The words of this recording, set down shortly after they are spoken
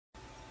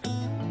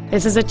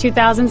This is a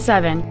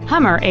 2007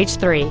 Hummer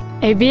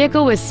H3, a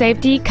vehicle with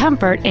safety,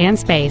 comfort, and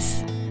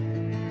space.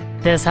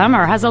 This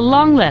Hummer has a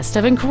long list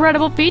of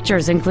incredible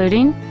features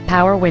including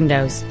power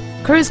windows,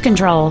 cruise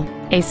control,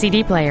 a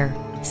CD player,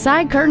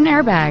 side curtain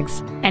airbags,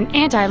 an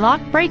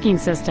anti-lock braking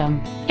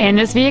system, and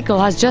this vehicle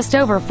has just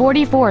over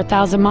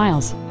 44,000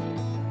 miles.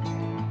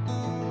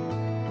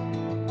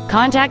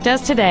 Contact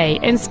us today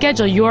and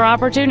schedule your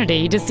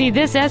opportunity to see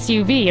this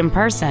SUV in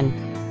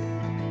person.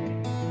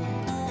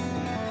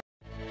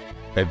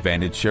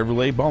 Advantage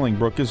Chevrolet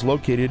Bolingbrook is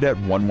located at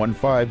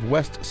 115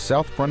 West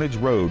South Frontage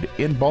Road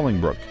in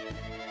Bolingbrook.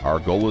 Our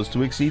goal is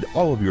to exceed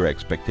all of your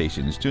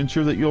expectations to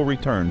ensure that you'll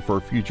return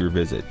for future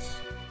visits.